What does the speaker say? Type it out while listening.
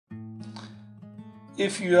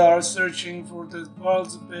If you are searching for the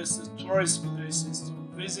world's best tourist places to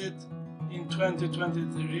visit in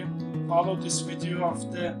 2023, follow this video of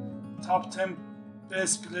the top 10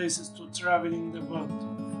 best places to travel in the world.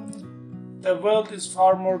 The world is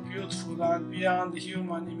far more beautiful and beyond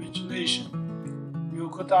human imagination. You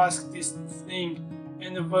could ask this thing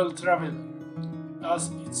any world traveler, as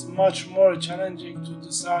it's much more challenging to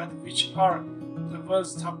decide which are the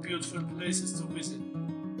world's top beautiful places to visit.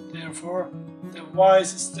 Therefore, the wise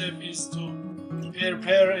step is to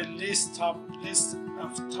prepare a list of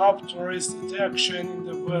top tourist attractions in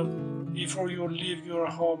the world before you leave your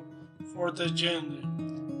home for the journey.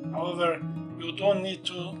 However, you don't need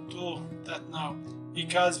to do that now,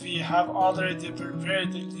 because we have already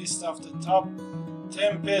prepared a list of the top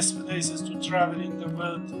 10 best places to travel in the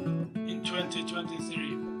world in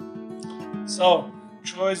 2023. So,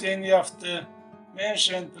 choose any of the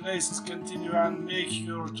mentioned places, continue and make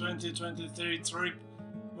your 2023 trip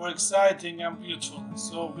more exciting and beautiful.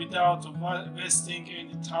 So, without wasting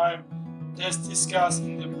any time, let's discuss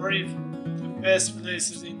in the brief the best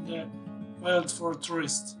places in the world for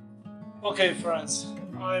tourists. Okay friends,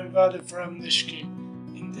 I am Vali from Nishki.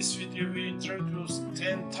 In this video we introduce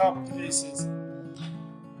 10 top places.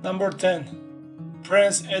 Number 10.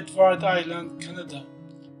 Prince Edward Island, Canada.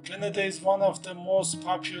 Canada is one of the most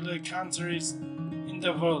popular countries in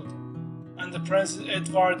the world, and the Prince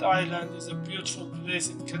Edward Island is a beautiful place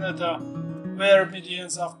in Canada where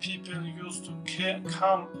millions of people used to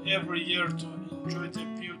come every year to enjoy the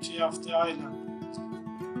beauty of the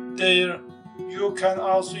island. There you can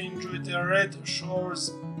also enjoy the red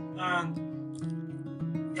shores and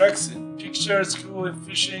picturesque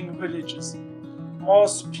fishing villages.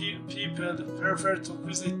 Most people prefer to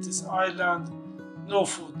visit this island no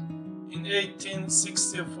food. In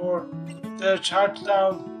 1864, the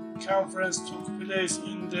Charlestown Conference took place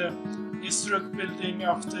in the historic building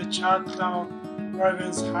of the Charlestown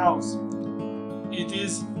Province House. It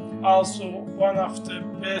is also one of the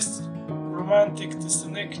best romantic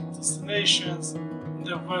destinations in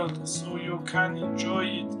the world, so you can enjoy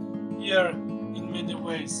it here in many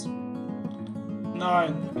ways.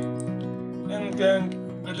 9.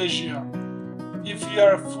 Penang, Malaysia. If you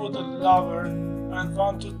are a food lover and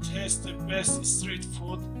want to taste the best street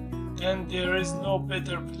food, then there is no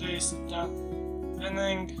better place than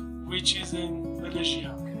Penang, which is in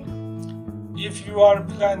Malaysia. If you are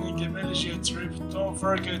planning a Malaysia trip, don't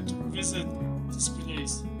forget to visit this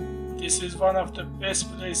place. This is one of the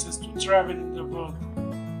best places to travel in the world.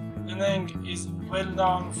 Penang is well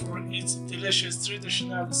known for its delicious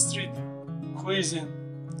traditional street cuisine.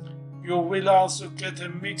 You will also get a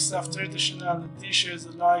mix of traditional dishes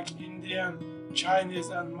like Indian, Chinese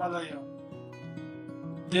and Malayan.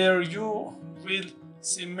 There you will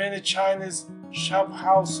see many Chinese shop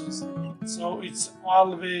houses, so it's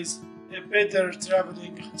always a better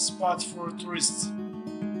traveling spot for tourists.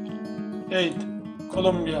 8.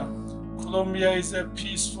 Colombia. Colombia is a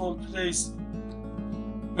peaceful place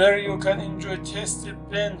where you can enjoy tasty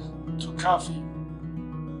bean to coffee.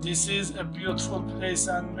 This is a beautiful place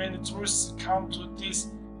and many tourists come to this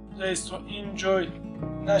place to enjoy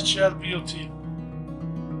natural beauty.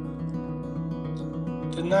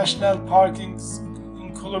 The national park in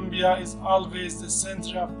Colombia is always the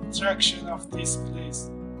center of attraction of this place.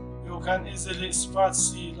 You can easily spot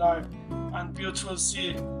sea life and beautiful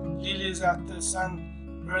sea lilies at the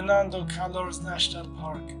San Bernardo Colors National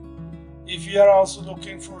Park. If you are also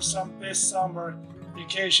looking for some best summer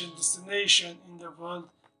vacation destination in the world,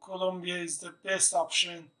 Colombia is the best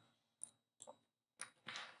option.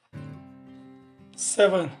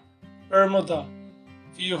 7. Bermuda.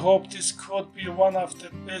 We hope this could be one of the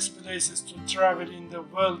best places to travel in the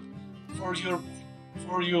world for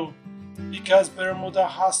you, because Bermuda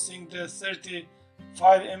hosting the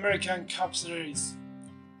 35 American Cup Series.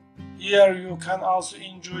 Here you can also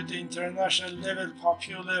enjoy the international level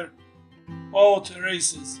popular boat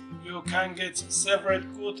races. You can get several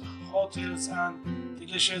good hotels and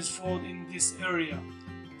delicious food in this area.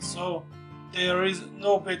 So there is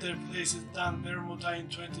no better places than Bermuda in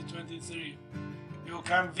 2023. You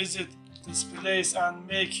can visit this place and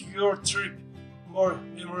make your trip more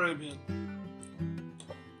memorable.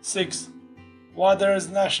 6. Waters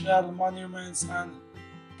National Monuments and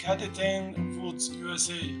Catherine Woods,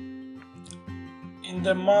 USA. In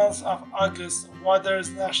the month of August, Waters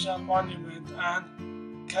National Monument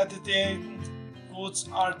and Catherine Woods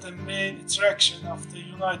are the main attraction of the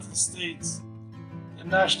United States. The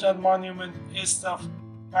National Monument east of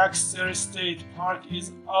Baxter State Park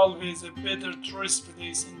is always a better tourist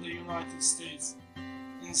place in the United States.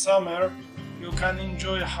 In summer, you can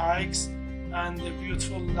enjoy hikes and the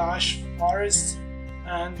beautiful lush forests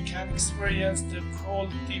and can experience the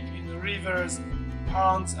cold dip in rivers,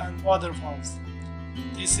 ponds, and waterfalls.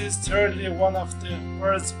 This is thirdly one of the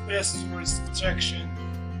world's best tourist attractions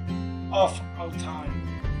of all time.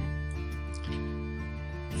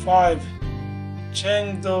 5.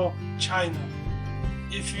 Chengdu, China.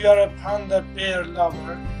 If you are a panda bear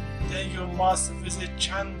lover, then you must visit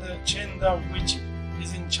Chengdu, which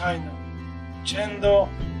is in China. Chengdu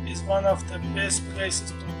is one of the best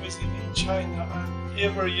places to visit in China, and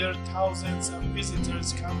every year thousands of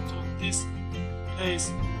visitors come to this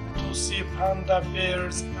place to see panda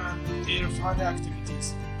bears and their fun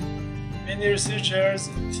activities. Many researchers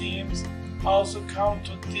and teams also come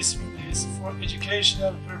to this place for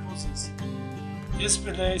educational purposes. This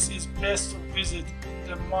place is best to visit in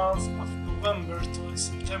the month of November to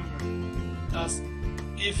September. Thus,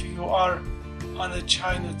 if you are on a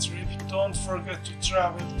China trip, don't forget to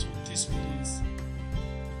travel to this place.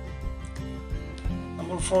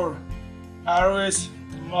 Number 4. Aarhus,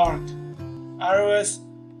 Denmark. Aarhus,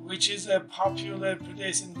 which is a popular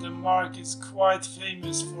place in Denmark, is quite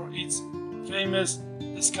famous for its famous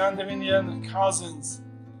Scandinavian cousins.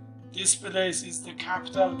 This place is the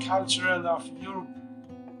capital cultural of Europe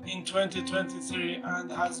in 2023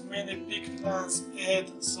 and has many big plans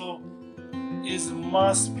ahead, so it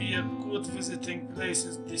must be a good visiting place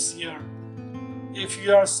this year. If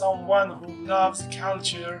you are someone who loves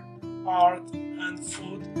culture, art, and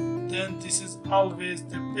food, then this is always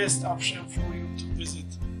the best option for you to visit.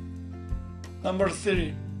 Number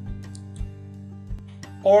 3.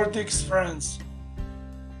 Bordeaux, France.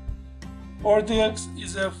 Bordeaux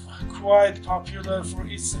is quite popular for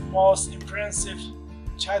its most impressive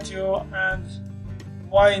chateau and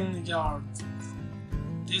vineyards.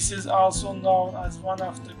 This is also known as one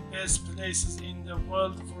of the best places in the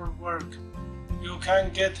world for work. You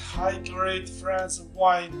can get high-grade French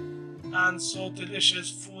wine and so delicious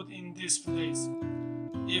food in this place.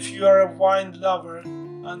 If you are a wine lover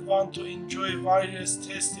and want to enjoy various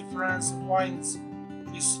tasty French wines,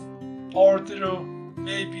 this Bordeaux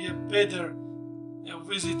may be a better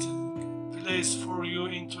visiting place for you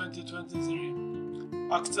in 2023.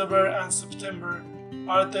 October and September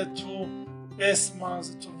are the 2 best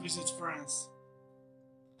months to visit France.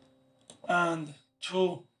 And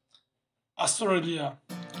 2. Australia.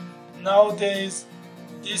 Nowadays,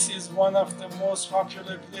 this is one of the most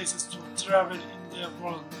popular places to travel in the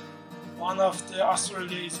world. One of the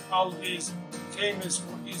Australia is always famous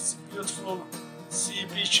for its beautiful sea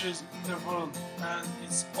beaches in the world and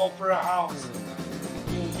its opera house.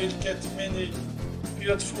 You will get many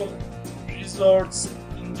beautiful resorts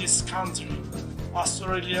in this country.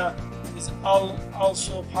 Australia is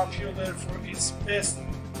also popular for its best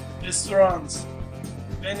restaurants.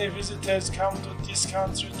 Many visitors come to this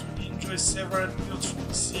country to enjoy several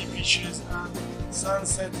beautiful sea beaches and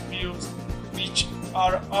sunset views, which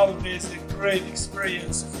are always a great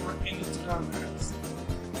experience for any travelers.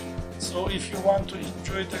 So if you want to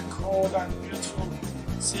enjoy the cold and beautiful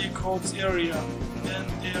sea coast area, then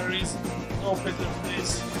there is no better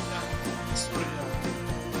place than Australia.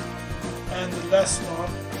 And the last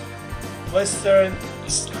one, Western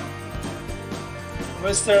Island.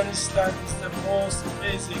 Western Island is the most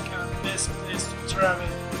amazing and best place to travel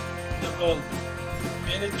in the world.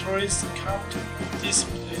 Many tourists come to this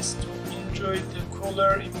place to enjoy the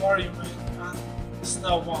cooler environment and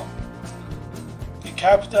snowball. The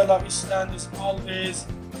capital of Iceland is always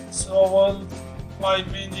surrounded by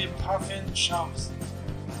many puffin shops.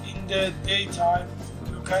 In the daytime,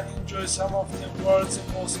 you can enjoy some of the world's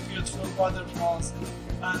most beautiful waterfalls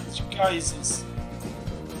and geysers.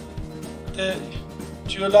 The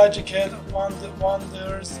geological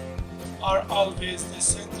wonders are always the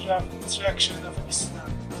center of attraction of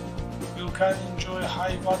Iceland. You can enjoy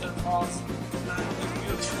high waterfalls and the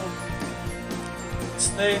beautiful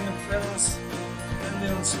Snane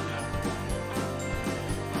Peninsula.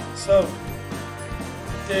 So,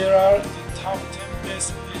 there are the top 10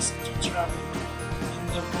 best places to travel in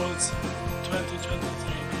the world 2023.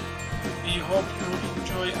 We hope you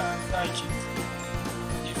enjoy and like it.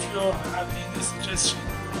 If you have any suggestion,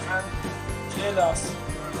 you can tell us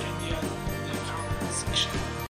your opinion in the comment section.